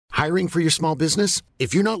Hiring for your small business?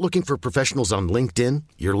 If you're not looking for professionals on LinkedIn,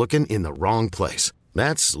 you're looking in the wrong place.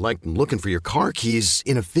 That's like looking for your car keys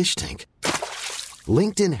in a fish tank.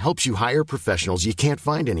 LinkedIn helps you hire professionals you can't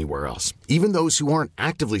find anywhere else, even those who aren't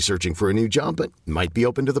actively searching for a new job but might be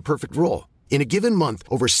open to the perfect role. In a given month,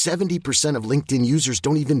 over 70% of LinkedIn users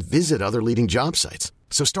don't even visit other leading job sites.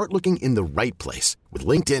 So start looking in the right place. With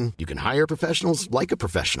LinkedIn, you can hire professionals like a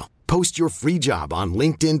professional. Post your free job on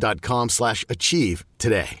linkedin.com/achieve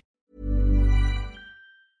today.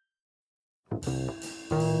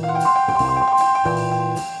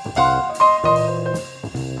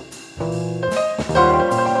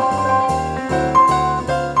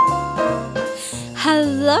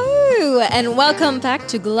 Hello and welcome back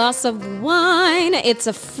to Glass of Wine. It's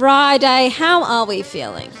a Friday. How are we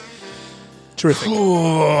feeling? Terrific.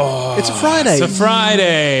 It's a Friday. It's a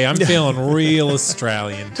Friday. I'm feeling real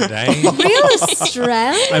Australian today. Real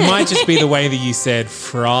Australian? I might just be the way that you said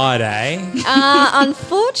Friday.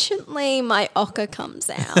 Unfortunately, my ochre comes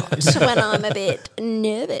out when I'm a bit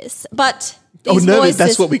nervous. But these nervous, voices,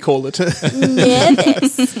 that's what we call it.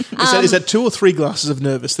 nervous. Is that 2 or 3 glasses of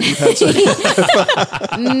nervous that you've had so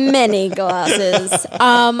far? Many glasses.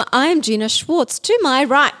 I'm Gina Schwartz. To my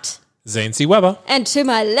right. Zane C. Weber. And to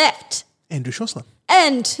my left. Andrew Schossler.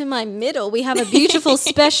 And to my middle, we have a beautiful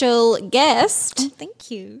special guest. Thank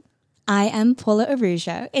you. I am Paula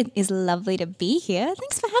Arujo. It is lovely to be here.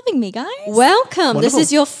 Thanks for having me, guys. Welcome. Wonderful. This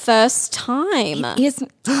is your first time. It's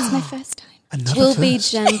my first time. We'll be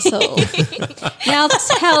gentle. Now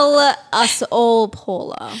tell us all,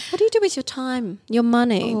 Paula, what do you do with your time, your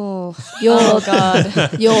money? Oh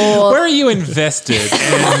God. Your Where are you invested?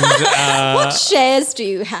 And what shares do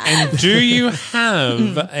you have? do you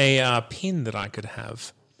have a pin that I could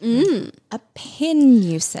have? A pin,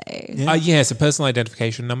 you say? Yes, a personal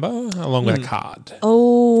identification number along with a card.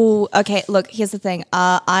 Oh, okay. Look, here's the thing.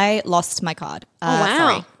 I lost my card. wow.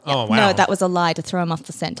 Sorry. Oh, wow. No, that was a lie to throw him off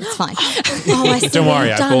the scent. It's fine. Oh, I see Don't what worry,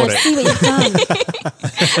 you've I done. bought I it. see what you've done.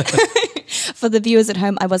 For the viewers at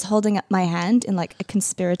home, I was holding up my hand in like a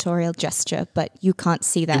conspiratorial gesture, but you can't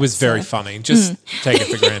see that. It was very funny. Just take it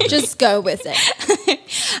for granted. Just go with it.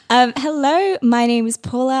 Hello, my name is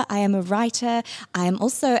Paula. I am a writer. I am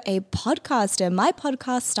also a podcaster. My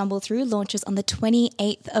podcast, Stumble Through, launches on the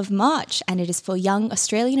 28th of March, and it is for young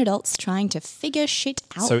Australian adults trying to figure shit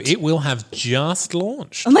out. So it will have just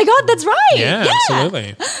launched. Oh my God, that's right. Yeah,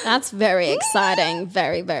 absolutely. That's very exciting.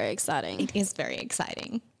 Very, very exciting. It is very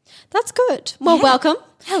exciting. That's good. Well, welcome.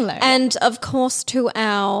 Hello. And of course to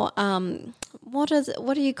our what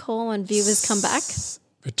do you call when viewers come back?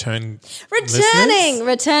 Returning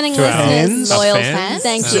Returning To our listeners, fans. Loyal Our fans.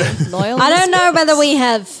 Thank you. Loyal I don't know listeners. whether we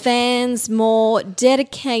have fans, more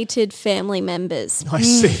dedicated family members. I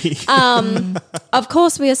see. Of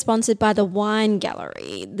course, we are sponsored by the Wine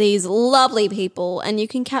Gallery, these lovely people, and you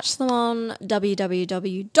can catch them on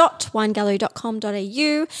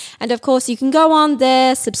www.winegallery.com.au. And of course, you can go on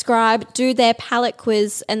there, subscribe, do their palate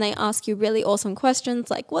quiz, and they ask you really awesome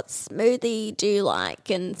questions like, what smoothie do you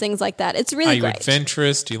like, and things like that. It's really Are you great.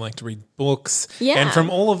 adventurous? Do you like to read books? Yeah. And from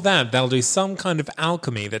all of that, they'll do some kind of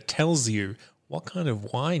alchemy that tells you what kind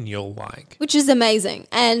of wine you'll like. Which is amazing.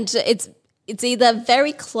 And it's either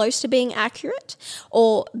very close to being accurate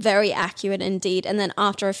or very accurate indeed. And then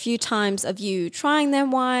after a few times of you trying their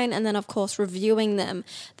wine and then, of course, reviewing them,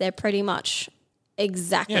 they're pretty much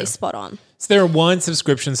exactly spot on. So they're a wine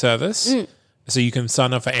subscription service. So you can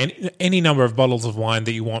sign up for any number of bottles of wine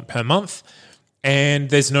that you want per month. And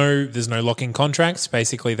there's no lock-in contracts.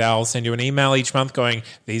 Basically, they'll send you an email each month going,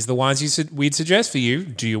 these are the wines we'd suggest for you.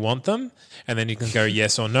 Do you want them? And then you can go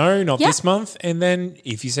yes or no, not this month. And then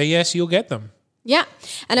if you say yes, you'll get them. Yeah.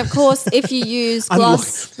 And of course, if you use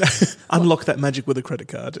glass... Unlock that magic with a credit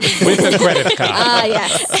card. With a credit card.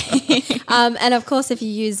 Yes. And of course, if you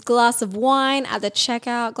use Glass of Wine at the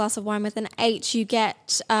checkout, Glass of Wine with an H, you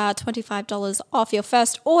get $25 off your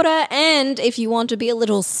first order. And if you want to be a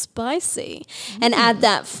little spicy and add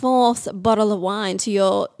that 4th bottle of wine to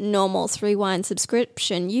your normal 3-wine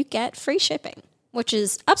subscription, you get free shipping, which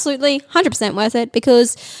is absolutely 100% worth it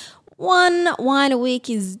because one wine a week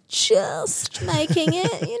is just making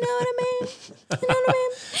it. You know what I mean? You know what I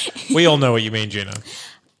mean? We all know what you mean, Gina.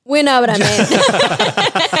 We know what I mean.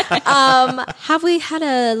 Have we had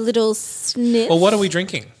a little sniff? Well, what are we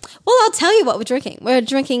drinking? Well, I'll tell you what we're drinking. We're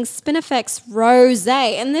drinking Spinifex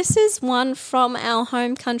Rosé, and this is one from our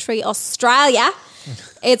home country, Australia.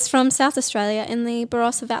 It's from South Australia in the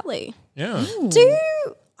Barossa Valley. Yeah.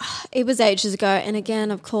 It was ages ago, and again,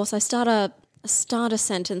 of course, I started start a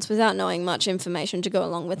sentence without knowing much information to go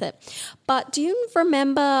along with it. But do you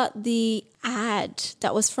remember the ad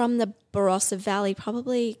that was from the Barossa Valley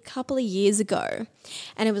probably a couple of years ago?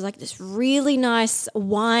 And it was like this really nice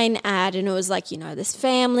wine ad, and it was like, this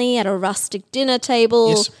family at a rustic dinner table.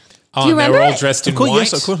 Yes. Do you remember they were all it? dressed in Of course, white.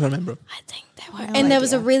 yes, of course I remember. I think they were. And there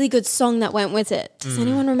was a really good song that went with it. Does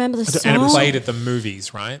anyone remember the song? And it played at the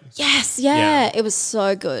movies, right? Yes, Yeah. It was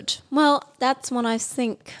so good. Well, that's what I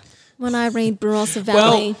think when I read Barossa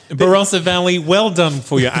Valley. Well, Barossa Valley, well done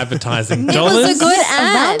for your advertising it dollars. was a good A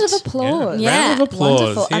ad. round of applause. Yeah. Round of applause.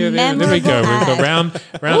 Wonderful. A There we go. memorable We've got ad.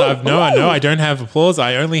 round. No, I don't have applause.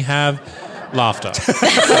 I only have laughter.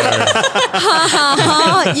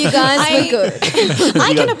 You guys were good.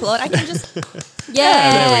 I can applaud. I can just.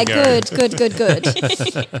 Yeah, there we go.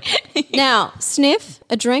 good. Now, sniff,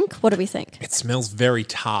 a drink. What do we think? It smells very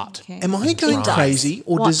tart. Am I going does. crazy,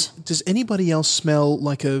 or What? does anybody else smell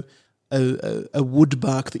like a wood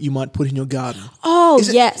bark that you might put in your garden? Oh, Is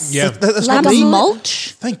it- yes. Yeah. That's Like not a me.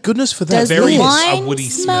 mulch? Thank goodness for that. Does Very the a wine woody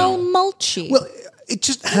smell smell. mulchy? Well, it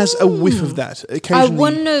just has a whiff of that. I Occasionally,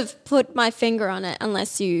 wouldn't have put my finger on it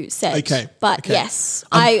unless you said. Okay, But okay. yes,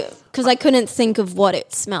 because I couldn't think of what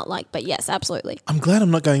it smelled like. But yes, absolutely. I'm glad I'm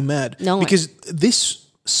not going mad. No. Because this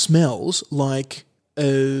smells like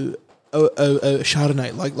a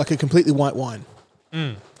Chardonnay, like a completely white wine.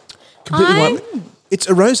 Completely white. It's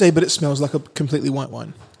a rosé, but it smells like a completely white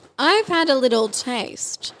wine. I've had a little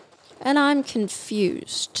taste, and I'm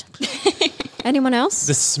confused. Anyone else?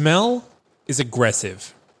 The smell is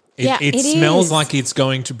aggressive. Yeah, it it smells is. like it's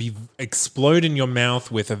going to be explode in your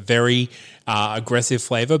mouth with a very aggressive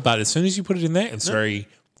flavor. But as soon as you put it in there, it's very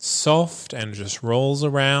soft and just rolls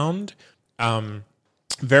around.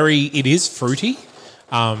 It is fruity.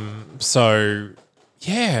 So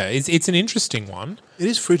yeah, it's an interesting one. It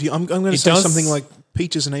is fruity. I'm going to It say does- something like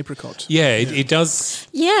peaches and apricots. Yeah, it does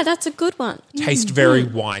Yeah, that's a good one. taste very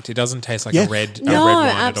white. It doesn't taste like Yeah. a red No, wine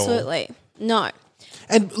absolutely. No.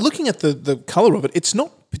 And looking at the colour of it, it's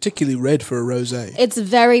not particularly red for a rosé. It's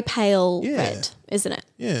very pale Yeah. red, isn't it?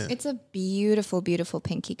 Yeah. It's a beautiful, beautiful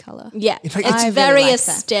pinky color. Yeah. In fact, it's I really very like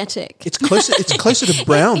that. aesthetic. It's closer to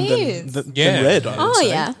brown It than Yeah. red, I would Oh, say.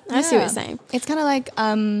 yeah. I see what you're saying. It's kind of like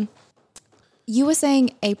you were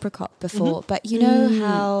saying apricot before, but you know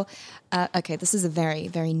how. Okay, this is a very,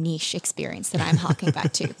 very niche experience that I'm harking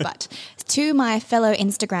back to. But to my fellow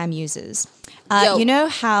Instagram users, Yo. you know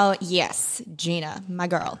how, yes, Gina, my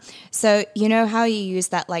girl. So you know how you use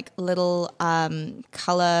that like little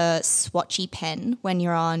color swatchy pen when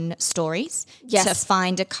you're on stories Yes. to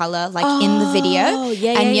find a color like in the video,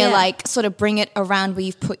 yeah, and yeah, you yeah. like sort of bring it around where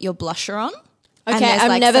you've put your blusher on. And Okay, there's, I've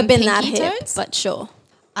like, never some been that pinky hip, tones. but sure.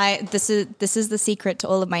 This is the secret to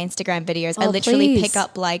all of my Instagram videos. I Oh, literally please. pick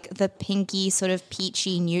up like the pinky sort of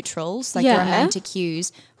peachy neutrals, like Yeah. the romantic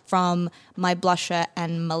hues from my blusher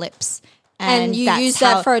and my lips. And you that's use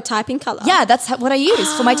how- that for a typing color. Yeah, that's what I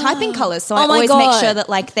use for my typing colors. So I Oh my always God. make sure that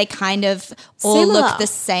like they kind of all Similar. look the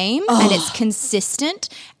same and it's consistent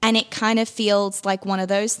and it kind of feels like one of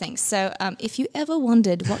those things. So if you ever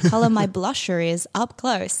wondered what color my blusher is up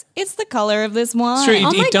close, it's the color of this wine. True,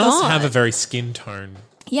 Oh my it does God. have a very skin tone.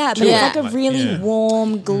 Yeah, but Yeah. it's like a really Yeah.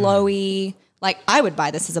 warm, glowy. Like I would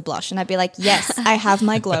buy this as a blush, and I'd be like, "Yes, I have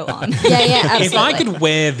my glow on." Yeah, absolutely. If I could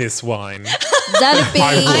wear this wine, That'd be,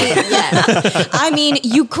 yeah. I mean,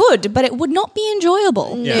 you could, but it would not be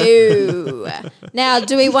enjoyable. No. Now,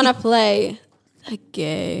 do we want to play a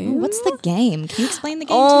game? What's the game? Can you explain the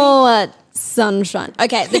game Oh, sunshine.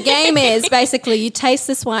 Okay, the game is basically you taste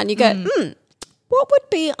this wine, you go, what would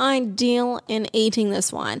be ideal in eating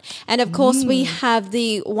this wine? And of course, we have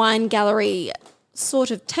the wine gallery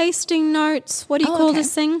sort of tasting notes. What do you Oh, call okay.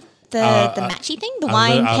 this thing? to me? The matchy thing, the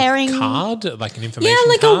wine a pairing card, like an information Yeah,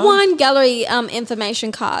 like card. a wine gallery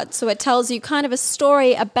information card. So it tells you kind of a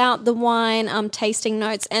story about the wine, tasting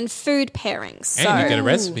notes, and food pairings. So And you get a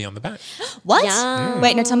recipe on the back. What? Yum.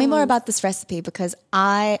 Wait, no. Tell me more about this recipe because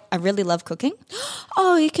I really love cooking.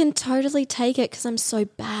 oh, you can totally take it because I'm so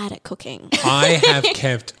bad at cooking. I have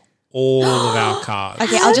kept all of our cards.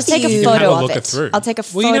 Okay, I'll just take a you? You can have photo a of look it. through. I'll take a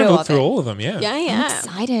Well, you photo can look of through it. all of them, yeah. Yeah, I'm yeah.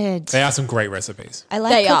 excited. They are some great recipes. I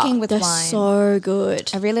like They cooking are. with They're wine. so good.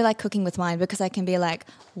 I really like cooking with wine because I can be like,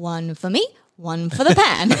 one for me, one for the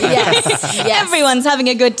pan. Yes, yes. Everyone's having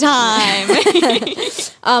a good time.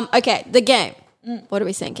 Okay, the game. What do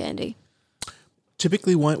we think, Andy?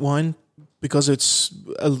 Typically, white wine, because it's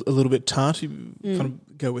a little bit tart, you kind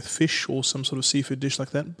of go with fish or some sort of seafood dish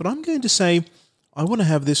like that. But I'm going to say I want to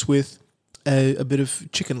have this with a bit of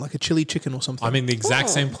chicken, like a chili chicken or something. I'm in the exact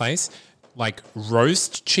same place. like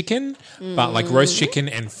roast chicken, but like roast chicken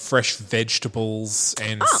and fresh vegetables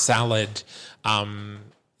and salad.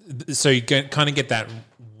 So you kind of get that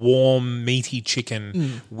warm, meaty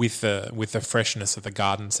chicken with the freshness of the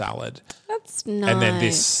garden salad. That's nice. And then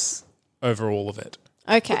this over all of it.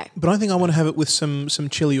 Okay. But I think I want to have it with some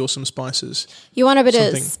chili or some spices. You want a bit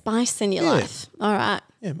Something. of spice in your Yeah. life. All right.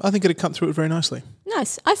 Yeah, I think it'd cut through it very nicely.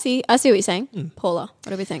 Nice. I see what you're saying. Paula, what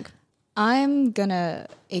do we think? I'm gonna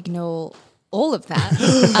ignore all of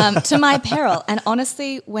that to my peril. And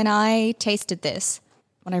honestly, when I tasted this,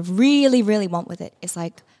 what I really, really want with it is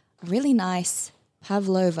like a really nice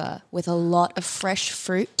pavlova with a lot of fresh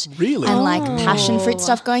fruit. Really? And like passion fruit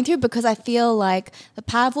stuff going through, because I feel like the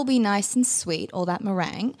pav will be nice and sweet, all that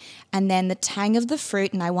meringue, and then the tang of the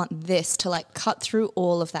fruit, and I want this to like cut through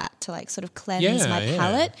all of that to like sort of cleanse my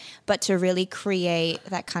palate, but to really create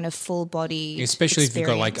that kind of full body Especially if you've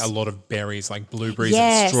got like a experience. lot of berries, like blueberries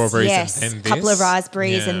and strawberries and a couple of this.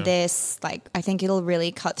 raspberries Yeah. and this. Like, I think it'll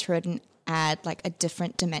really cut through it and add like a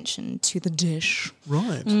different dimension to the dish.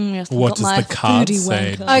 Right. Yes, I've What got does my the card foodie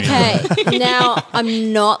say? wanker. Okay. Now,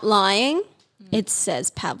 I'm not lying. It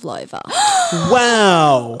says pavlova.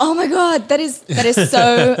 Wow. Oh my god, that is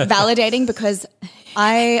so validating, because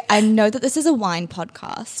I know that this is a wine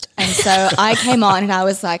podcast, and so I came on and I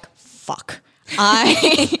was like, fuck.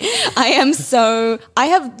 I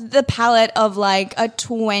have the palate of like a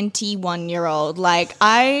 21-year-old. Like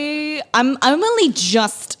I'm only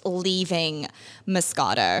just leaving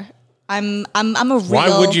Moscato. I'm a real.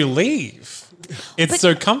 Why would you leave? It's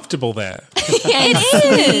so comfortable there. It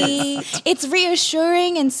is. It's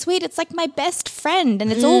reassuring and sweet. It's like my best friend, and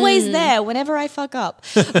it's always there whenever I fuck up.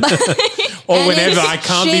 Or whenever I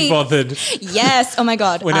can't be bothered. Yes. Oh my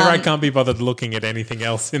god. Whenever I can't be bothered looking at anything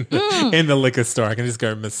else in the liquor store, I can just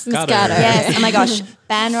go Moscato. Moscato. Yes. Oh my gosh.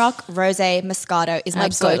 Banrock Rosé Moscato is my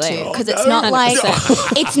Absolutely. go-to, because it's not like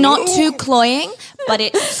it's not too cloying, but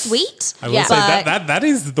it's sweet. I will say that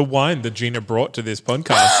is the wine that Gina brought to this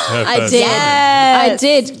podcast. Her I first did. one. I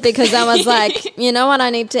did, because I was like, you know what? I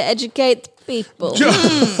need to educate the people.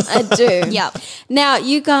 I do. Yep. Now,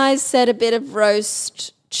 you guys said a bit of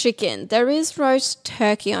roast chicken. There is roast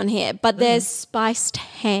turkey on here, but there's spiced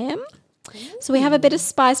ham. So we have a bit of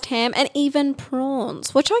spiced ham and even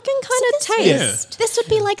prawns, which I can kind of taste. This would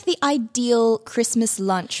be like the ideal Christmas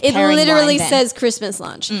lunch. It pairing literally wine then. says Christmas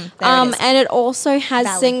lunch. there it is. And it also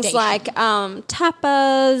has things Validation. like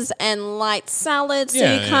tapas and light salads. So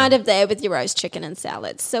Yeah, you're kind of there with your roast chicken and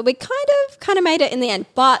salads. So we kind of made it in the end.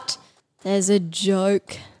 But there's a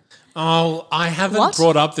joke. Oh, I haven't What?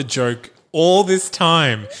 brought up the joke all this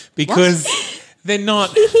time because they're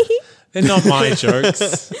not my jokes.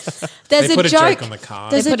 There's They a put a joke. joke on the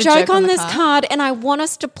card. There's They a put a joke joke on on the this card? card, and I want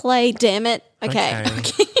us to play. Damn it. Okay.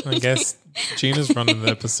 I guess Gina's running the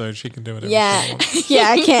episode. She can do it. Yeah. Yeah,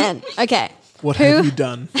 I can. Okay. What have you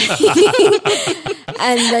done?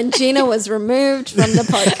 And then Gina was removed from the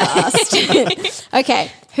podcast.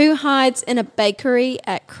 Okay. Who hides in a bakery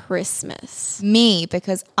at Christmas? Me,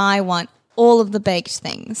 because I want all of the baked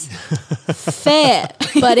things. Fair,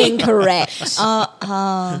 but incorrect.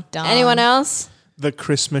 Darn. Anyone else? The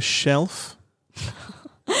Christmas shelf.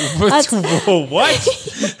 Whoa, what?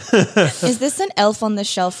 Is this an Elf on the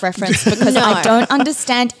Shelf reference? Because No. I don't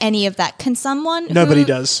understand any of that. Can someone? Nobody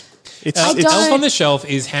does. It's Elf on the Shelf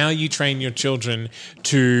is how you train your children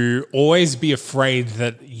to always be afraid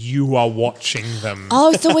that you are watching them.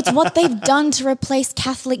 Oh, so it's what they've done to replace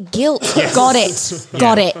Catholic guilt. Got it.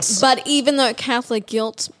 Got it. But even though Catholic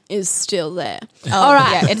guilt is still there. All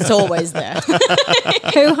right. Yeah, it's always there.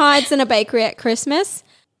 Who hides in a bakery at Christmas?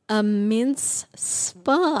 A mince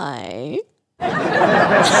spy.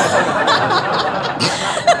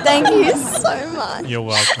 Thank you so much. You're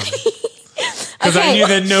welcome. Because I Okay. knew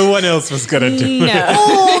that no one else was going to do it.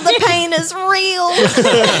 Oh, the pain is real.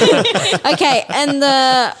 Okay, and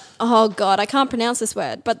oh God, I can't pronounce this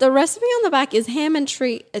word, but the recipe on the back is ham and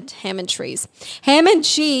cheese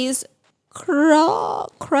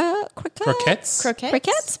Croquettes?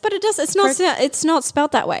 croquettes, but it's not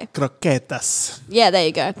spelled that way. croquetas. Yeah, there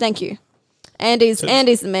you go. Thank you. Andy's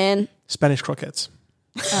the man. Spanish croquettes.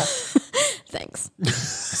 Thanks.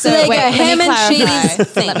 So there you go. Ham and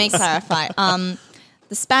cheese. Let me clarify.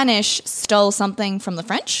 The Spanish stole something from the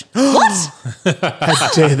French. What? How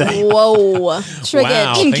dare they? Whoa. Triggered.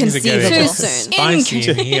 Wow, things are getting Too too soon. spicy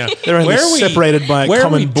in here. They're only separated by a where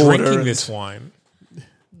common are we border drinking and- this wine?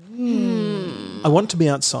 I want to be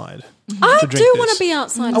outside. I to drink do this. want to be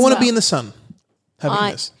outside. I want to be in the sun having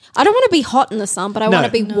I this. don't want to be hot in the sun, but I want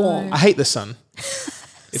to be warm. I hate the sun.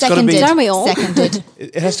 It's got to be. Don't we all? Seconded.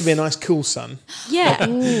 It has to be a nice, cool sun. Yeah.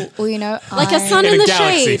 Ooh, well, you know, Like a sun In in a the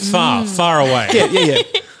galaxy, shade. far away. Yeah.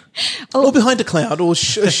 Or behind a cloud, or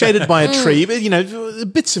shaded by a tree.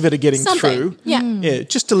 But, bits of it are getting Something. through. Yeah. Yeah,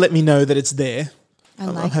 just to let me know that it's there.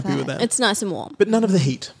 I'm like happy that. with that. It's nice and warm. But none of the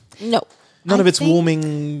heat. No. None I of its think-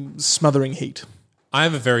 warming, smothering heat. I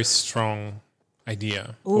have a very strong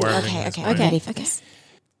idea. for where everything Okay, is okay, going. I'm ready for this.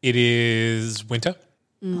 It is winter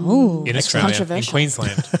Ooh, in Australia, in controversial.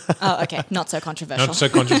 Queensland. Oh, okay, not so controversial. Not so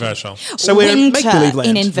controversial. So we're in Winter make-believe land.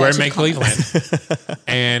 in We're in inverted make-believe commas. land.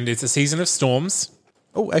 And it's a season of storms.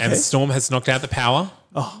 Oh, okay. And the storm has knocked out the power.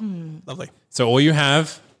 Lovely. So all you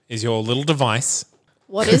have is your little device.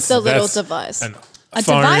 What is the little That's device? A A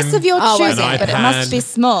device of your Oh, choosing, an but it iPad. must be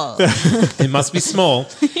small. It must be small,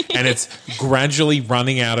 and it's gradually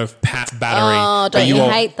running out of battery. Oh, But don't you are-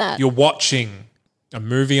 hate that? You're watching a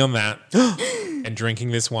movie on that and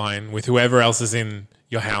drinking this wine with whoever else is in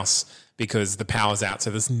your house because the power's out, so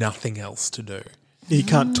there's nothing else to do. You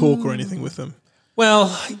can't talk or anything with them. Well,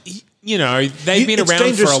 they've been It's around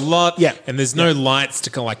dangerous. for a lot, Yeah. and there's no lights to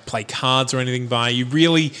kind of like play cards or anything by.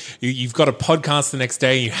 You've got a podcast the next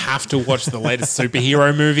day, and you have to watch the latest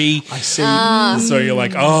superhero movie. I see. So you're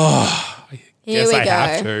like, I Here guess we I go.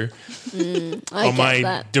 have to I on get my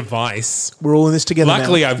that. device. We're all in this together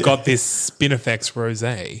Luckily, now. I've got this Spinifex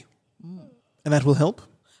Rosé. And that will help?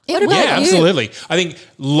 What about Yeah, you? absolutely. I think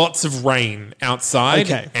lots of rain outside,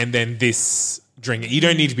 Okay. and then this drink. You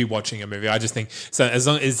don't need to be watching a movie. I just think so. As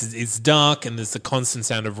long as it's dark and there's the constant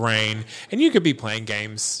sound of rain, and you could be playing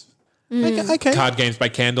games. Okay. Card games by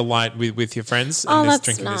candlelight with your friends Oh, and just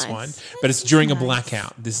that's drinking this nice. wine. But it's during a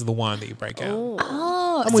blackout. This is the wine that you break out.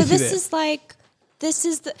 Oh, I'm so with you this there. is like,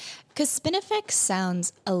 because Spinifex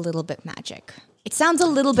sounds a little bit magic. It sounds a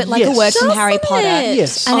little bit like a Yes. word from Harry Doesn't Potter. it?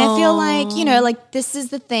 Yes. And I feel like, this is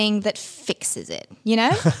the thing that fixes it, you know?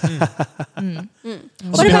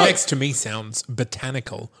 Spinifex to me sounds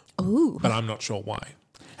botanical. Ooh. But I'm not sure why.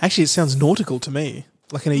 Actually, it sounds nautical to me.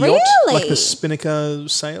 Like in a yacht. Really? Like the Spinnaker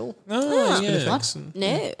sail. Oh, yeah. Spinifex and-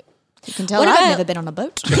 No. You can tell What I've about- never been on a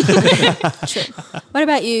boat. What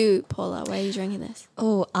about you, Paula? Where are you drinking this?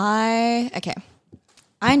 Oh, okay.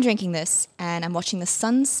 I'm drinking this and I'm watching the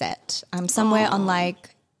sunset. I'm somewhere on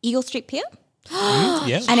like Eagle Street Pier.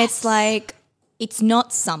 Yeah. And it's like, it's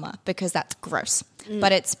not summer because that's gross,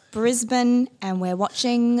 but it's Brisbane and we're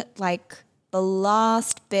watching like the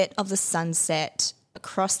last bit of the sunset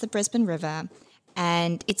across the Brisbane River.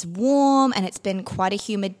 And it's warm and it's been quite a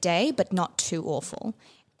humid day, but not too awful.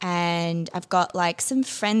 And I've got like some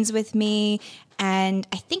friends with me and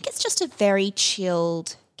I think it's just a very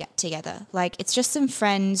chilled get together. Like it's just some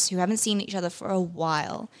friends who haven't seen each other for a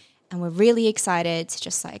while and we're really excited to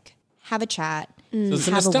just like have a chat. So it's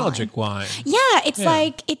a have nostalgic wine. Yeah, it's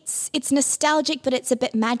like it's nostalgic, but it's a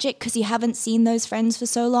bit magic because you haven't seen those friends for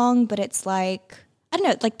so long. But it's like I don't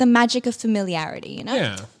know, like the magic of familiarity, you know?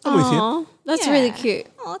 Yeah. I'm with you. Oh, that's Yeah. really cute.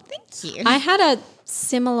 Oh, thank you. I had a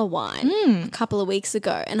similar wine a couple of weeks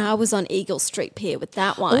ago, and I was on Eagle Street Pier with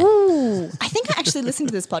that wine. Ooh, I think I actually listened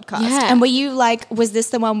to this podcast. Yeah. And were you like, was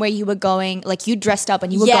this the one where you were going, like you dressed up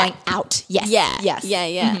and you were Yeah. going out? Yes. Yeah, Yes.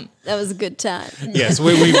 yeah. That was a good time. Yes,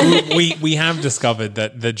 we have discovered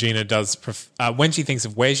that Gina does, when she thinks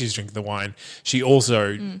of where she's drinking the wine, she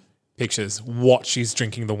also pictures what she's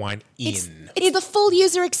drinking the wine in. It's the full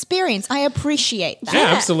user experience. I appreciate that. Yeah,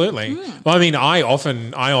 absolutely. Well, I mean, I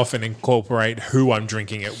often incorporate who I'm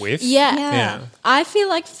drinking it with. Yeah. Yeah. I feel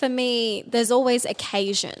like for me, there's always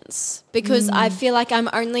occasions because I feel like I'm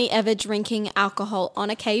only ever drinking alcohol on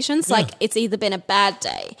occasions. Like it's either been a bad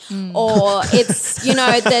day or it's,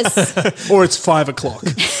 there's, Or it's 5 o'clock.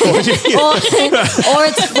 or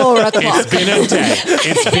it's 4 o'clock. It's been a day.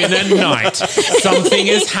 It's been a night. Something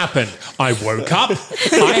has happened. I woke up.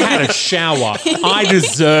 I had a shower. I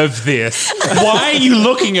deserve this. Why are you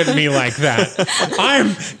looking at me like that?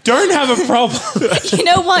 Don't have a problem. You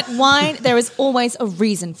know what? Wine, there is always a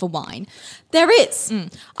reason for wine. There is.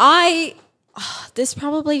 This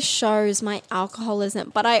probably shows my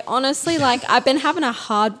alcoholism, but I honestly I've been having a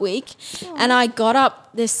hard week and I got up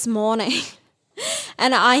this morning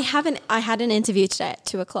and I had an interview today at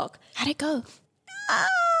 2:00. How'd it go?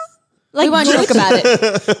 Like, We won't good. talk about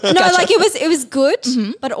it. No, like it was good,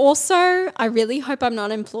 but also I really hope I'm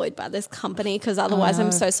not employed by this company because otherwise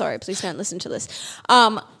I'm so sorry. Please don't listen to this.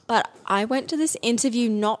 But I went to this interview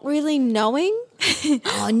not really knowing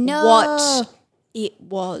Oh, no. what it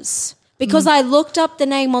was. Because I looked up the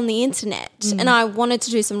name on the internet and I wanted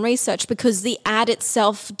to do some research because the ad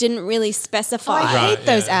itself didn't really specify. I hate Right,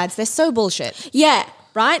 those yeah. ads. They're so bullshit. Yeah.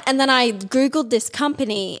 right? And then I Googled this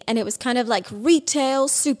company and it was kind of like retail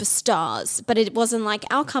superstars, but it wasn't like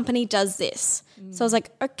our company does this. So I was like,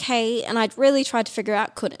 okay. And I'd really tried to figure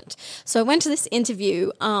out, couldn't. So I went to this interview,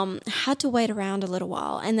 had to wait around a little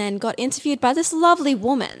while and then got interviewed by this lovely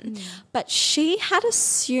woman. But she had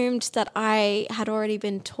assumed that I had already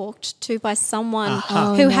been talked to by someone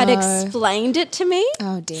who had explained it to me.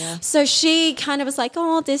 Oh, dear. So she kind of was like,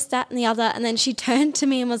 oh, this, that, and the other. And then she turned to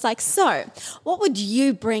me and was like, so what would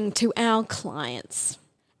you bring to our clients?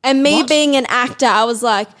 And me being an actor, I was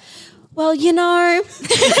like, well, you know.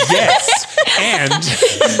 Yes. And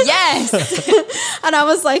Yes. And I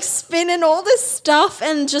was like spinning all this stuff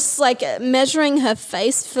and just like measuring her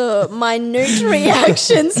face for minute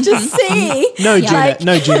reactions to see. No, Gina. Like-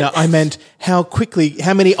 No, Gina. I meant how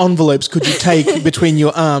many envelopes could you take between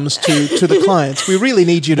your arms to the clients? We really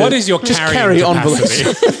need you to what is your just carrying carry envelopes.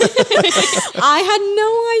 capacity? I had no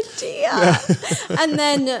idea. And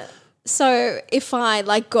then, so if I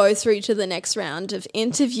like go through to the next round of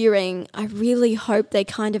interviewing, I really hope they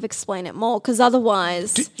kind of explain it more because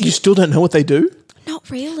otherwise, You still don't know what they do? not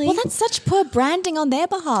really. Well, that's such poor branding on their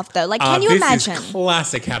behalf, though. Like, can you imagine? This is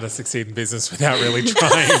classic how to succeed in business without really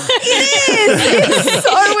trying.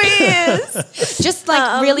 so weird. Just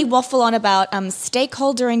like really waffle on about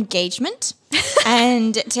stakeholder engagement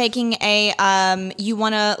and taking a you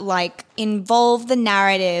want to like involve the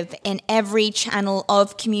narrative in every channel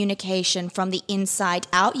of communication from the inside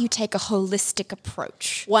out. You take a holistic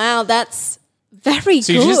approach. Wow, that's very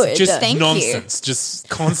So good. you just Thank you. nonsense, just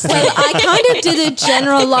constantly, Well, I kind of did a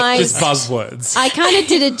generalized. just buzzwords. I kind of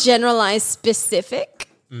did a generalized specific.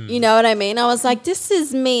 You know what I mean? I was like, this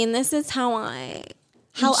is me and this is how I.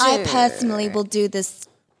 How I do. personally will do this.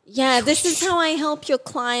 Yeah, this is how I help your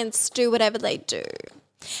clients do whatever they do.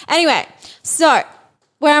 Anyway, so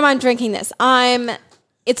where am I drinking this?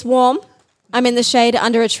 It's warm. I'm in the shade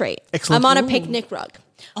under a tree. Excellent. I'm on a picnic rug.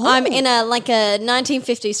 I'm in a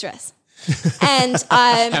 1950s dress. And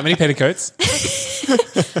I'm How many petticoats?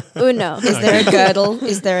 no. Is there a girdle?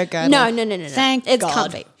 Is there a girdle? No. Thank it's God.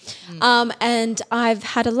 comfy. And I've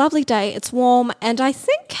had a lovely day. It's warm, and I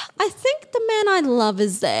think the man I love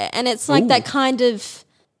is there, and it's like that kind of,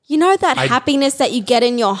 you know, that happiness that you get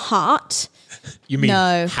in your heart. You mean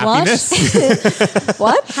No. happiness?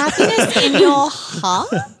 What? Happiness in your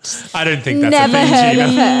heart? I don't think that's Never a thing, heard Gina.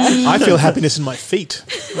 of her. I feel happiness in my feet.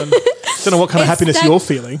 Don't know what kind of It's happiness that- you're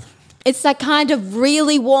feeling. It's that kind of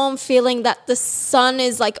really warm feeling that the sun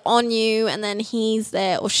is like on you, and then he's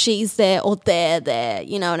there or she's there or they're there.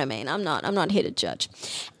 You know what I mean? I'm not here to judge,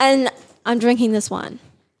 and I'm drinking this wine.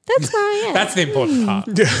 That's where I am. That's the important part.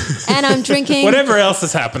 And I'm drinking Whatever else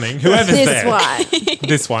is happening, whoever's this there, wine.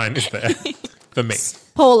 this wine is there for me.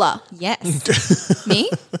 Paula, Yes. Me?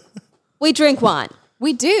 we drink wine.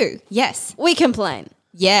 We do. Yes. We complain.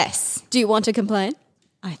 Yes. Do you want to complain?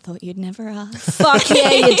 I thought you'd never ask. Fuck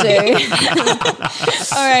yeah, you do.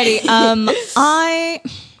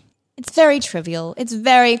 Alrighty. It's very trivial. It's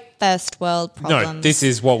very first world problems. No, this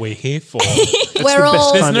is what we're here for. We're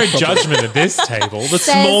all There's kind no of problem. judgment at this table. The There's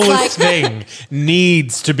smallest thing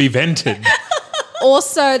needs to be vented.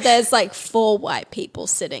 also there's like 4 white people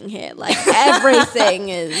sitting here. Like everything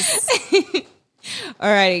is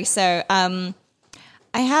Alrighty, so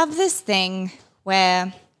I have this thing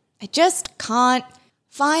where I just can't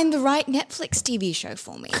find the right Netflix TV show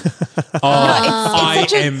for me. I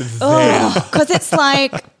am there. Because it's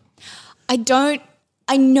like,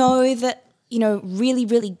 I know that, you know, really,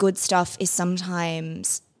 really good stuff is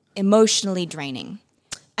sometimes emotionally draining.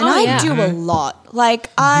 And Oh, I yeah. do a lot. Like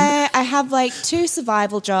I have like 2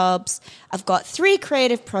 survival jobs. I've got 3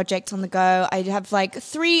 creative projects on the go. I have like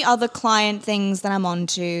 3 other client things that I'm on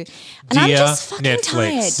to. And I'm Dear just fucking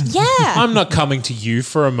Netflix. tired. Yeah. I'm not coming to you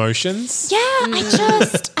for emotions. Yeah,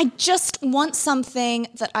 I just want something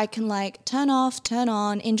that I can like turn off, turn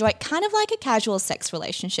on, enjoy, kind of like a casual sex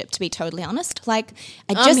relationship, to be totally honest. Like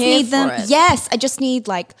I just here need them. for it. Yes, I just need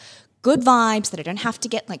like good vibes that I don't have to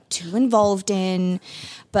get like too involved in.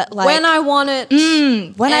 But like when I want it.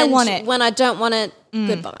 when I and want it. When I don't want it,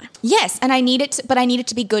 goodbye. Yes, and I need it, but I need it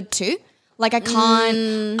to be good too. Like I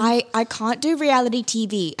can't, I can't do reality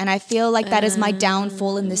TV, and I feel like that is my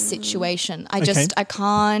downfall in this situation. I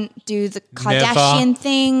can't do the Kardashian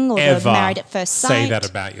thing or the Ever Married at First Sight. say that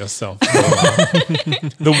about yourself.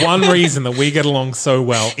 The one reason that we get along so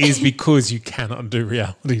well is because you cannot do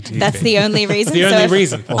reality TV. That's the only reason. the So only if-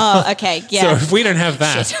 reason. Oh, okay, So yeah. if we don't have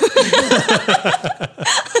that,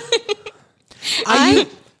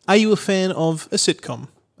 Are you a fan of a sitcom?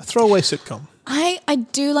 A throwaway sitcom? I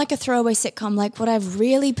do like a throwaway sitcom. Like what I've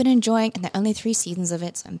really been enjoying, and there are only 3 seasons of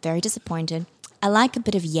it, so I'm very disappointed. I like a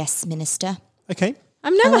bit of Yes Minister. Okay.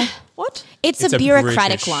 I've never. What? It's It's a a British-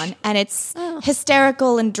 British- one, and it's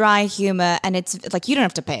hysterical and dry humor, and it's like you don't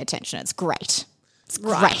have to pay attention. It's great. It's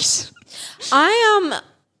great.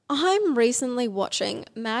 I'm recently watching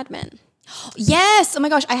Mad Men. Yes. Oh my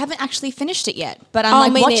gosh, I haven't actually finished it yet, but I'm Oh,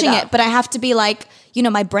 like me watching neither. it. But I have to be like, you know,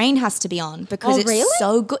 my brain has to be on because Oh, it's really?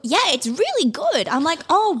 so good. Yeah, it's really good. I'm like,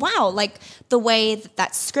 oh wow, like the way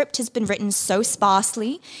that script has been written so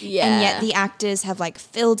sparsely, Yeah. and yet the actors have like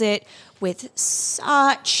filled it with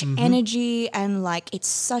such energy and like it's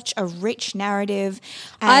such a rich narrative.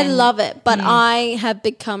 I And love it, but I have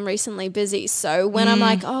become recently busy. So when I'm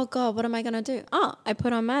like, oh God, what am I going to do? Oh, I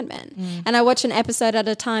put on Mad Men. And I watch an episode at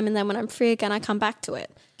a time. And then when I'm free again, I come back to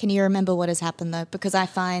it. Can you remember what has happened though? Because I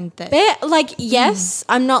find that Yes,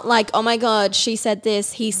 I'm not like, oh my God, she said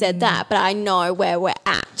this, he said that, but I know where we're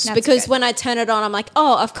at. Because good. when I turn it on, I'm like,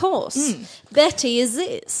 oh, of course, Betty is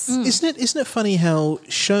this. Isn't it funny how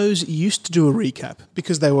shows used to do a recap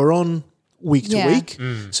because they were on week to Yeah. week?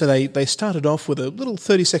 So they started off with a little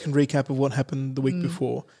 30-second recap of what happened the week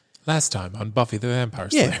before. Last time on Buffy the Vampire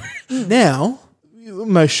Slayer. Yeah. Now,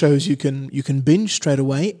 most shows you can binge straight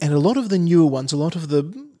away, and a lot of the newer ones, a lot of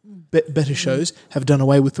the better shows have done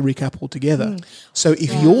away with the recap altogether. So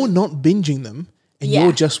if you're not binging them and Yeah.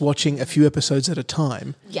 you're just watching a few episodes at a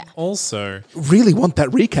time, Yeah. Also, really want that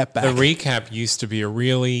recap back. the recap used to be a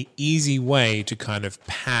really easy way to kind of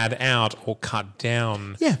pad out or cut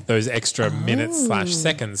down Yeah. those extra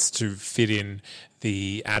minutes/seconds to fit in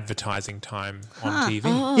the advertising time on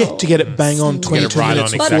TV. Yeah, to get it bang on 22 right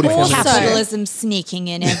minutes on or exactly. 44 But minutes. also- capitalism sneaking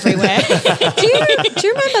in everywhere. Do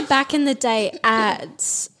you remember back in the day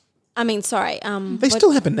ads? I mean, sorry. They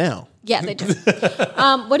still happen now. Yeah, they do.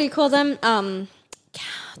 What do you call them?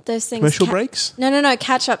 Those things. Commercial breaks? No.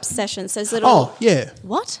 Catch-up sessions. Those little. Oh, yeah.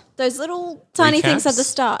 What? Those little tiny things at the Recaps?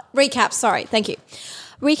 start. Recaps, sorry, thank you.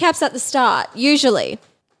 Recaps at the start, usually,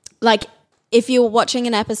 like if you're watching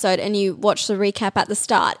an episode and you watch the recap at the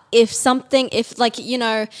start, if something came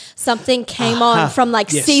on from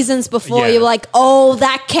like yes. seasons before, Yeah. you're like, oh,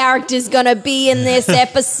 that character's gonna be in this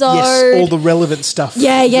episode. Yes, all the relevant stuff.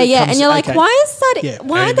 yeah. that And comes- you're like, okay. why is that? Yeah.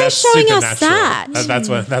 Why I are mean, they that's showing us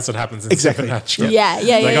Supernatural. that? That's what happens in Exactly. Supernatural. Yeah.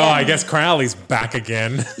 Like, oh, I guess Crowley's back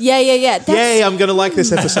again. Yeah. That's, Yay, I'm going to like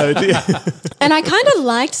this episode. And I kind of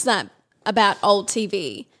liked that about old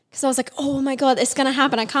TV because I was like, oh my God, it's going to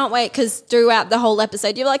happen. I can't wait because throughout the whole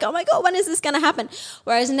episode, you're like, oh my God, when is this going to happen?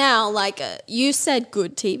 Whereas now, like you said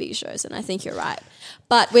good TV shows, and I think you're right.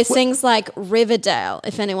 But with things like Riverdale,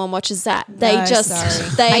 if anyone watches that, they No, just,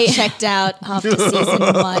 sorry. I checked out after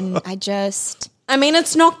season 1. I mean,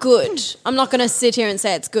 it's not good. I'm not going to sit here and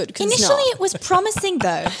say it's good because Initially, it was promising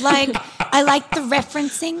though. Like, I liked the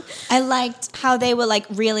referencing. I liked how they were like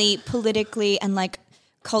really politically and like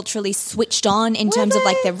culturally switched on in terms of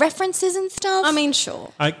like their references and stuff. I mean,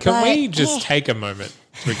 sure. Can we But- just take a moment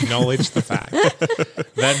to acknowledge the fact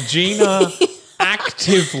that Gina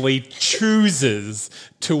actively chooses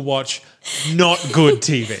to watch not good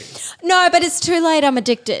TV? No, but it's too late. I'm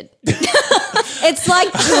addicted. It's like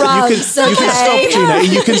you drugs, can stop, okay? Gina.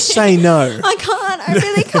 You can say no. I can't. I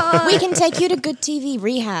really can't. we can take you to good TV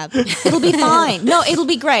rehab. It'll be fine. No, it'll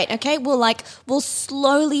be great. Okay, we'll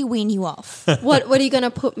slowly wean you off. What are you going to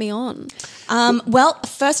put me on? Well,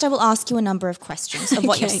 first I will ask you a number of questions of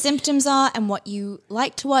what your Okay. symptoms are and what you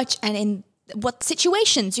like to watch, and in what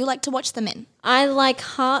situations you like to watch them in. I like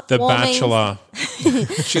heartwarming. The Bachelor.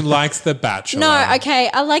 She likes The Bachelor. No, okay.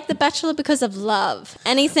 I like The Bachelor because of love.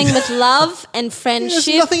 Anything with love and It has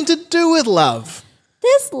friendship. nothing to do with love.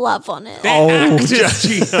 There's love on it. Actors,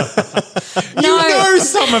 Gina. No, You know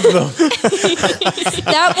some of them.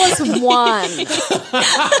 that was one.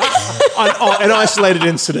 An isolated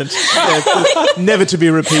incident. Never to be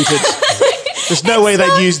repeated. There's no way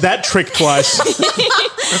they'd use that trick twice.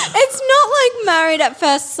 It's not like Married at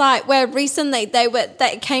First Sight, where recently they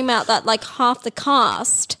came out that like half the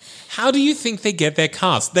cast. How do you think they get their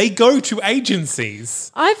cast? They go to agencies.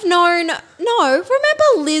 I've known. No, remember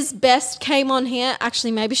Liz Best came on here.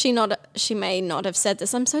 Actually, maybe she may not have said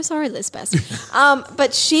this. I'm so sorry, Liz Best.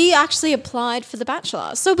 But she actually applied for The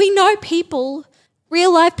Bachelor. So we know people,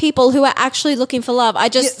 real life people who are actually looking for love. I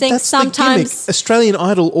just think That's the gimmick. sometimes. Australian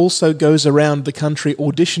Idol also goes around the country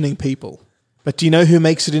auditioning people. But do you know who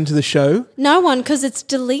makes it into the show? No one, because it's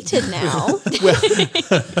deleted now.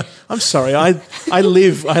 I'm sorry, I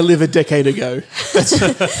live a decade ago.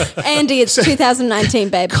 Andy, it's 2019,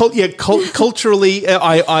 babe. Culturally,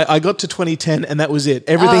 I got to 2010 and that was it.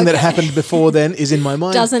 Everything that Okay. happened before then is in my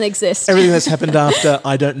mind. Doesn't exist. Everything that's happened after,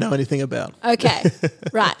 I don't know anything about. Okay,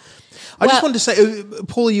 right. I just Well- wanted to say,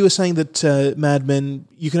 Paula, you were saying that Mad Men,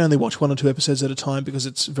 you can only watch 1 or 2 episodes at a time because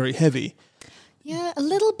it's very heavy. Yeah, a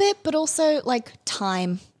little bit, but also like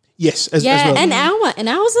time. Yes, as Yeah, well. an hour. An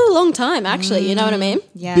hour's a long time, actually. You know what I mean?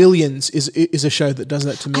 Yeah. Billions is a show that does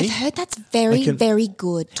that to me. I've heard that's very, very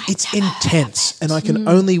good. It's intense, and I can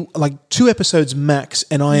only like 2 episodes max,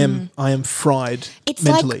 and I am fried It's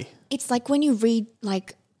mentally. like when you read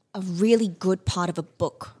like a really good part of a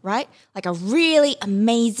book, right? Like a really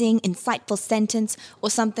amazing, insightful sentence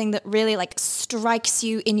or something that really like strikes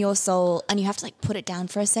you in your soul, and you have to like put it down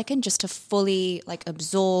for a second just to fully like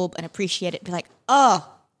absorb and appreciate it. Be like, oh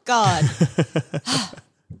God.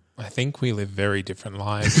 I think we live very different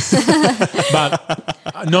lives, but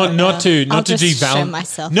not to just devalue show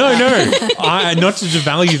myself No, not to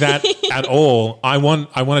devalue that at all. I want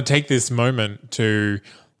to take this moment to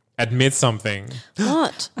admit something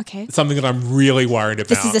What? Okay. that I'm really worried about.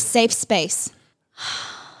 This is a safe space.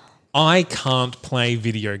 I can't play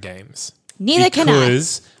video games. Neither can I.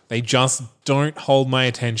 Because they just don't hold my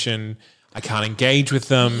attention. I can't engage with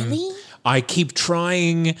them. Really? I keep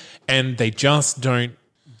trying and they just don't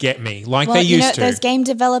get me like Well, they you know, used to. those game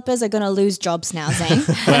developers are going to lose jobs now, Zane.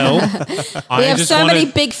 Well, We have so many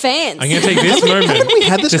big fans. I'm going to take this moment we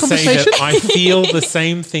had this to say that conversation? I feel the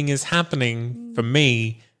same thing is happening for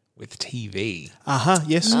me with TV.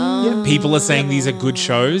 Yes. Oh. Yeah. People are saying these are good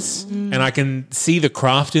shows, and I can see the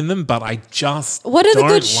craft in them, but I just What are the don't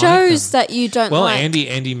good like shows them. that you don't Well, like?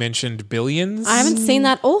 Andy mentioned Billions. I haven't seen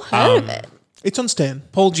that or heard of it. It's on Stan.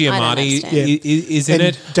 Paul Giamatti understand. is in And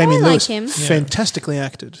it. Damien I like Lewis, him. Yeah. fantastically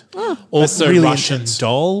acted. Also, really Russian intense.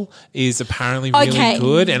 Doll is apparently really Okay.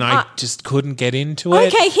 good, and I just couldn't get into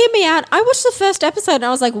it. Okay, hear me out. I watched the first episode and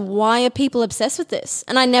I was like, why are people obsessed with this?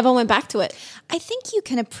 And I never went back to it. I think you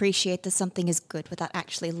can appreciate that something is good without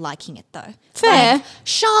actually liking it, though. Fair. Like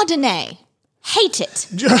Chardonnay. Hate it.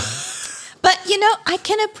 But, you know, I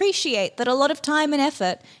can appreciate that a lot of time and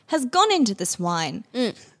effort has gone into this wine.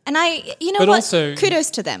 And you know But what? also, kudos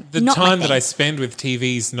to them. The Not my time that thing. I spend with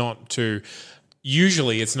TV is not to.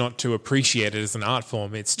 Usually, it's not to appreciate it as an art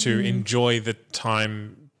form. It's to enjoy the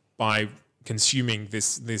time by consuming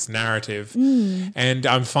this narrative, and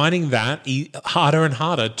I'm finding that harder and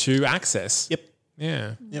harder to access. Yep.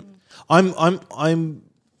 Yeah. Yep. I'm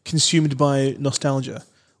consumed by nostalgia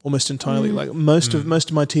almost entirely. Like most of my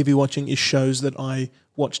TV watching is shows that I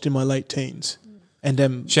watched in my late teens, and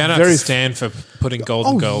Shout out very to Stan for putting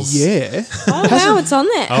Golden Girls. Yeah. Oh, wow, it's on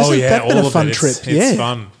there. Oh Hasn't yeah, that been all a of fun it. trip? It's Yeah.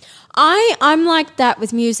 fun. I'm like that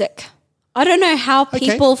with music. I don't know how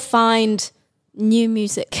people find new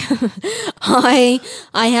music. I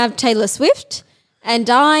have Taylor Swift and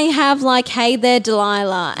I have like Hey There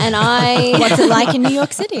Delilah and I What's it like in New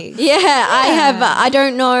York City? I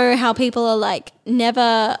don't know how people are like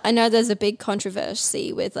I know there's a big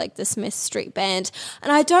controversy with like the Smith Street Band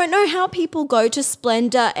and I don't know how people go to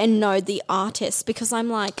Splendor and know the artists because I'm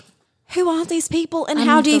like, who are these people and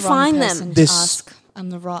how do you find them? I'm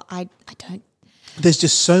the wrong. I don't. There's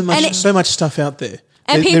just so much stuff out there.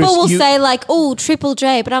 And There- people there's- will you- say like, "Oh, Triple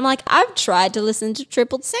J," but I'm like, I've tried to listen to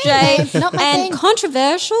Triple J, not my and thing.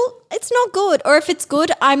 controversial. It's not good. Or if it's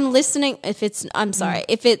good, I'm listening. I'm sorry.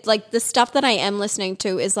 If it like the stuff that I am listening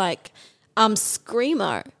to is like,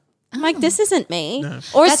 screamo. I'm like, this isn't me.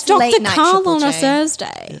 Or it's That's Dr. late night Carl Triple on a J.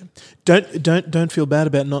 Thursday. Don't feel bad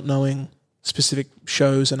about not knowing specific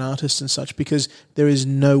shows and artists and such because there is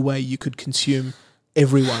no way you could consume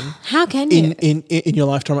everyone How can you? in your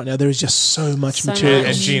lifetime right now. There is just so much So material.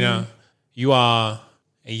 And Gina, you are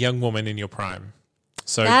a young woman in your prime.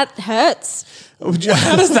 So That hurts how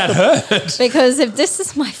does that hurt? because if this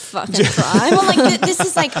is my fucking prime, Well, like this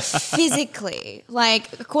is like physically,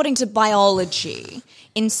 like according to biology,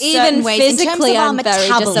 in certain Even ways, in terms physically, of our I'm very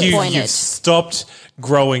metabolism. disappointed. You've stopped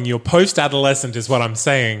growing. You're post-adolescent is what I'm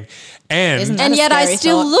saying. Isn't that and a yet I scary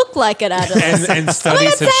still thought? look like an adolescent. and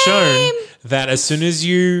studies have shown that as soon as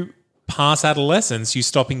you pass adolescence, you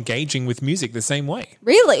stop engaging with music the same way.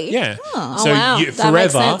 Really? Yeah. Oh, So wow. you, That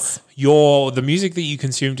makes forever, sense. the music that you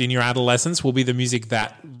consumed in your adolescence will be the music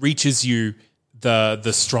that reaches you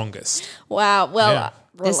the strongest. Wow. Well, Yeah.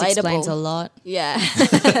 This explains a relatable. lot. Yeah.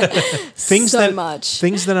 Things so that much.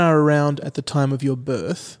 things that are around at the time of your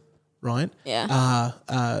birth, right? Yeah.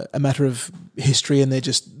 Are a matter of history, and they're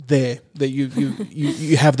just there. That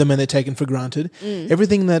you have them, and they're taken for granted.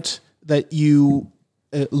 Everything that you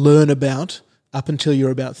learn about up until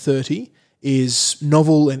you're about 30 is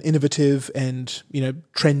novel and innovative and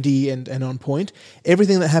trendy and on point.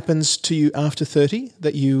 Everything that happens to you after 30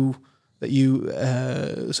 that you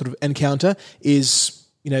sort of encounter is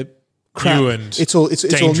crap. New and it's all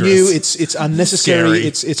dangerous. new. It's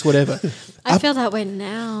unnecessary. Scary. It's whatever. I feel that way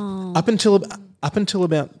now. Up until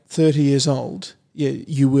about 30 years old,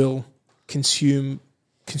 you will consume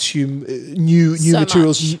consume new So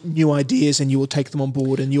materials, much. new ideas, and you will take them on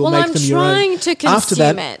board and you will Well, make I'm them your own. trying to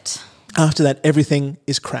consume it. After that, everything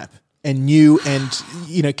is crap and new, and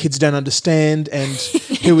kids don't understand. And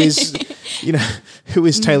who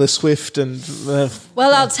is Taylor Swift? And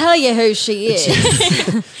Well, I'll tell you who she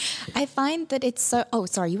is. I find that it's so. Oh,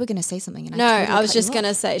 sorry, you were going to say something. And No, totally I was cut just you going to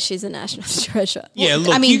off. say she's a national treasure. Yeah,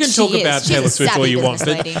 look, I mean, you can she talk is. about She's Taylor a Swift all savvy you want,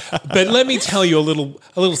 business but let me tell you a little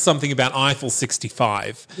something about Eiffel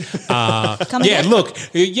 65. Come Yeah, again?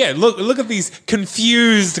 look at these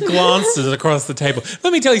confused glances across the table.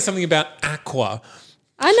 Let me tell you something about Aqua.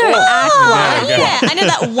 I know Aqua, There you go. Yeah, I know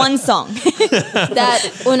that one song.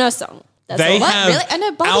 that Uno song. That's They all. What? have Really? I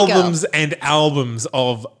know Barbie Girl. albums and albums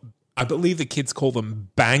of, I believe the kids call them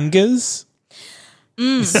bangers.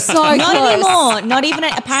 So Not close. anymore. Not even.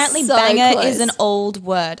 Apparently, So banger close. is an old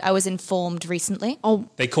word. I was informed recently. Oh,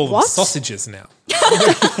 They call them What? sausages now.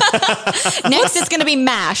 Next, it's going to be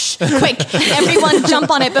mash. Quick, everyone jump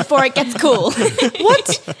on it before it gets cool.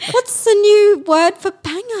 what's the new word for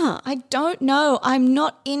banger? I don't know. I'm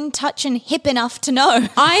not in touch and hip enough to know.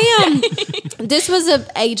 This was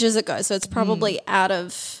ages ago, so it's probably out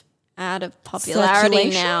of popularity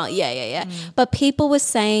Circulation? now. Yeah. But people were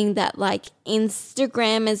saying that like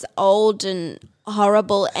Instagram is old and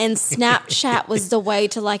horrible, and Snapchat was the way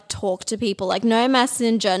to like talk to people. Like no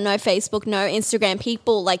Messenger, no Facebook, no Instagram.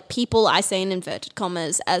 People I say in inverted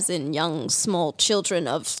commas, as in young small children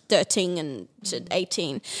of 13 and to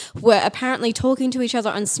 18, were apparently talking to each other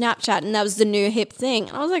on Snapchat, and that was the new hip thing.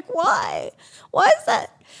 And I was like, why? Why is that?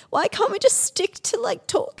 Why can't we just stick to like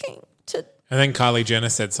talking to? And then Kylie Jenner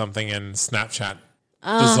said something and Snapchat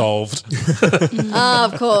dissolved.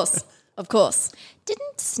 Of course.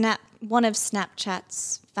 Didn't one of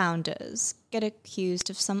Snapchat's founders get accused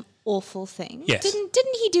of some awful thing? Yes.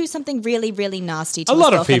 Didn't he do something really, really nasty to A his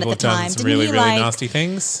lot of girlfriend people at have the done time? some Didn't really, he, really like, nasty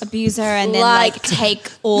things. abuse her and then Like- like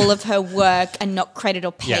take all of her work and not credit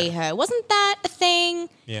or pay Yeah. her? Wasn't that a thing?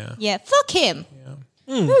 Yeah. Yeah, fuck him.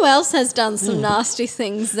 Who else has done some nasty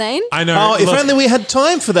things, Zane? I know. oh, if look, only we had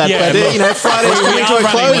time for that. Yeah, but look. Friday's We coming are to a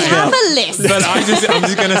running close late. now. Have a list. But I'm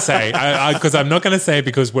just going to say, because I'm not going to say it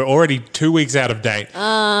because we're already 2 weeks out of date.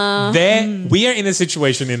 We are in a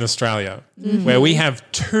situation in Australia where we have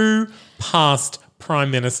two past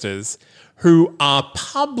prime ministers who are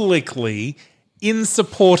publicly in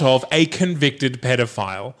support of a convicted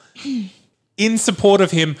pedophile, in support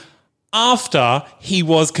of him after he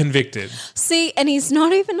was convicted. See, and he's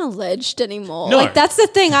not even alleged anymore. No. Like that's the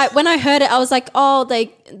thing. When I heard it, I was like, oh,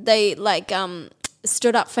 they like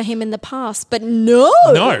stood up for him in the past, but no.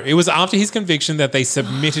 No, it was after his conviction that they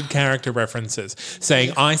submitted character references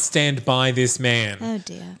saying, I stand by this man. Oh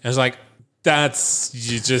dear. I was like, that's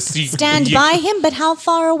you just you, Stand you- by him, but how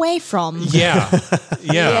far away from? Yeah,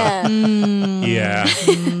 yeah, Yeah, yeah.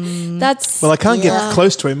 that's. Well, I can't get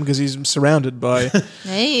close to him because he's surrounded by.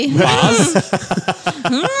 Hey.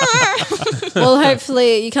 Well,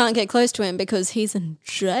 hopefully you can't get close to him because he's in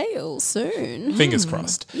jail soon. Fingers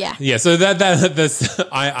crossed. Yeah. yeah. So that's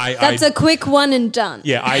That's a quick one and done.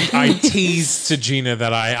 yeah. I teased to Gina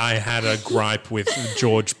that I had a gripe with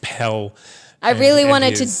George Pell. I really and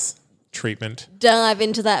wanted to his treatment. dive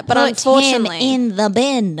into that, but Put unfortunately, him in the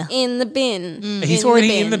bin. in the bin. He's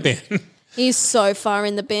already in the bin. He's so far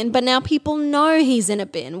in the bin, but now people know he's in a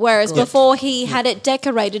bin. Whereas before he had it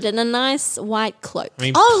decorated in a nice white cloak. I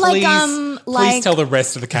mean, Oh, like, please, please like- tell the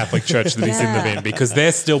rest of the Catholic Church that he's in the Yeah. bin because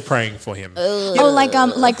they're still praying for him. Oh,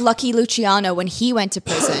 like Lucky Luciano when he went to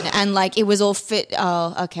prison and like it was all fit.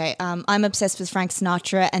 Oh, okay. I'm obsessed with Frank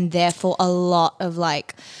Sinatra and therefore a lot of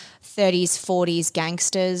like 30s, 40s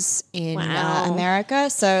gangsters in Wow. America.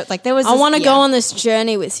 So like there was. I want to yeah. go on this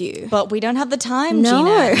journey with you. But we don't have the time, No.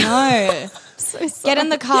 Gina. No. Get in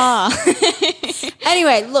the car.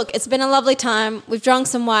 Anyway, look, it's been a lovely time. We've drunk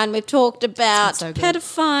some wine. We've talked about so good.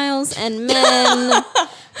 pedophiles and men.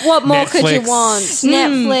 What more could you Netflix. want?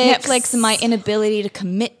 Netflix. Netflix and my inability to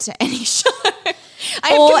commit to any show. I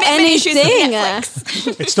have Or commitment issues with anything.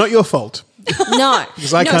 Netflix. It's not your fault No.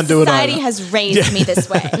 because I can't do it society either. has raised me this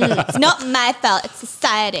way. It's not my fault. It's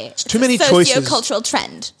society. It's too many a choices. Socio-cultural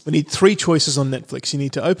trend. We need 3 choices on Netflix. You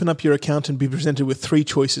need to open up your account and be presented with 3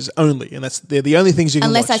 choices only, and they're the only things you can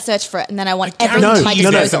Unless I watch. search for it, and then I want guarantee everything No, at my you no,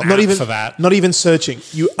 there's disposal. an not app even for that. Not even searching.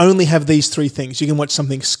 You only have these 3 things. You can watch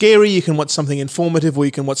something scary, you can watch something informative, or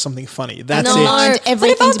you can watch something funny. That's No. it. want What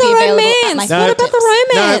everything about to be the available at romance? my What about fingertips.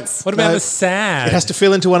 the romance? What about No. the sad? It has to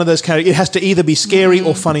fill into one of those categories. It has to either be scary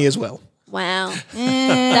or funny as well. Wow.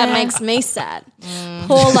 That makes me sad.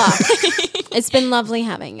 Paula, it's been lovely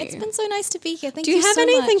having you. It's been so nice to be here. Thank Do you have so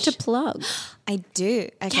anything much. to plug? I do.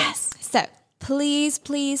 Okay. Yes. So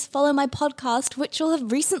please follow my podcast, which will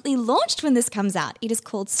have recently launched when this comes out. It is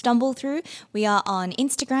called Stumble Through. We are on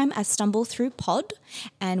Instagram as Stumble Through Pod,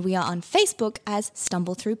 and we are on Facebook as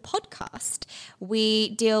Stumble Through Podcast. We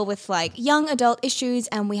deal with like young adult issues,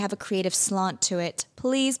 and we have a creative slant to it.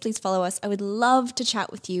 Please follow us. I would love to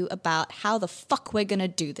chat with you about how the fuck we're going to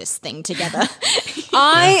do this thing together.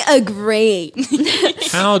 I agree.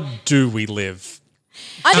 How do we live?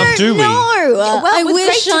 I How don't do we? know. Well, I with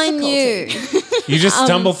wish great I knew. You just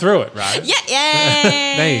stumble through it, right?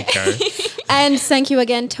 Yeah. There you go. And thank you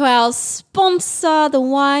again to our sponsor,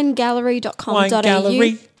 thewinegallery.com.au. Wine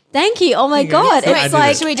Gallery. Thank you. Oh my go. God. Yeah, I It's did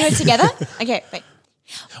like it. Should we do it together? Okay, wait.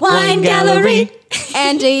 Wine Gallery.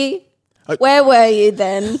 Andy, where were you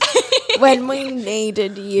then when we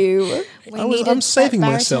needed you? I'm saving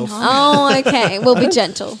myself. Oh, okay. We'll be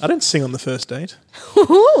gentle. I don't sing on the first date.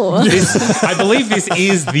 I believe this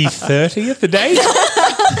is the 30th date.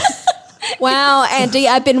 Wow, Andy,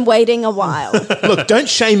 I've been waiting a while. Look, don't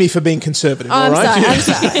shame me for being conservative, all I'm right?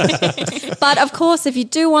 sorry. But of course, if you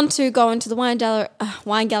do want to go into the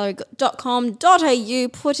winegallery.com.au,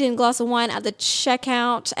 put in glass of wine at the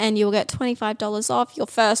checkout and you'll get $25 off your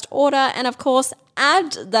first order. And of course,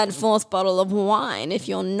 add that fourth bottle of wine if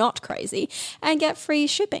you're not crazy and get free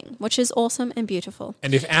shipping, which is awesome and beautiful.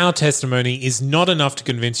 And if our testimony is not enough to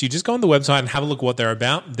convince you, just go on the website and have a look what they're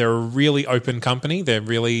about. They're a really open company. They're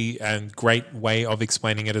really a great way of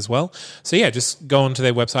explaining it as well. So yeah, just go onto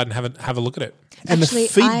their website and have a look at it. And Actually,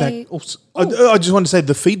 the feedback. I just want to say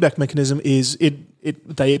the feedback mechanism is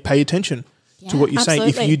they pay attention to what you're saying. If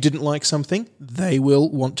absolutely. you didn't like something, they will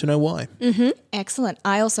want to know why. Excellent.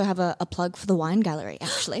 I also have a plug for the Wine Gallery,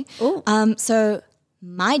 actually. So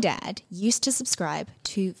my dad used to subscribe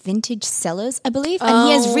to Vintage Cellars, I believe, and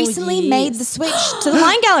he has recently made the switch to the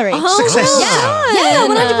Wine Gallery. Success. Yeah,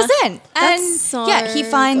 100%. And so he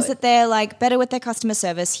finds that they're like better with their customer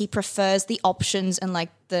service. He prefers the options and like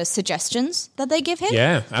the suggestions that they give him.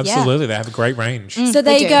 Yeah, absolutely. They have a great range. So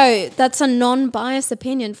there you do. go. That's a non-biased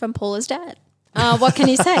opinion from Paula's dad. What can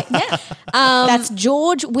you say? That's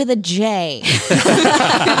George with a J.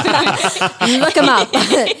 Look him up.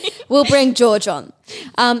 We'll bring George on.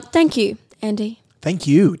 Thank you, Andy. Thank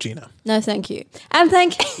you, Gina. No, thank you. And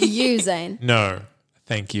thank you, Zane. No,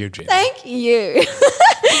 thank you, Jim. Thank you.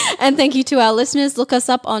 And thank you to our listeners. Look us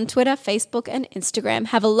up on Twitter, Facebook, and Instagram.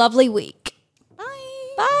 Have a lovely week. Bye.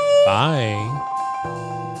 Bye. Bye.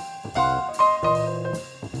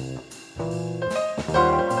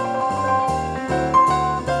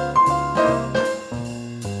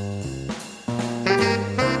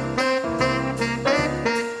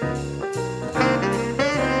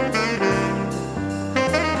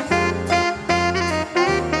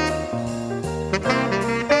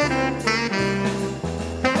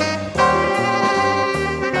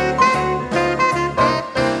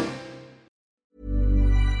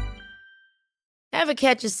 Ever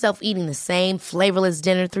catch yourself eating the same flavorless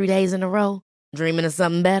dinner 3 days in a row? Dreaming of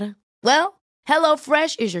something better? Well,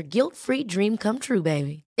 HelloFresh is your guilt-free dream come true,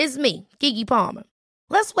 baby. It's me, Keke Palmer.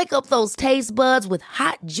 Let's wake up those taste buds with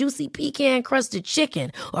hot, juicy pecan-crusted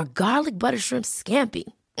chicken or garlic butter shrimp scampi.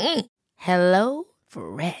 Hello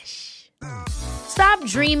Fresh. Stop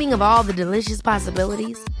dreaming of all the delicious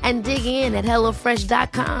possibilities and dig in at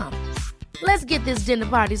HelloFresh.com. Let's get this dinner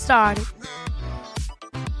party started.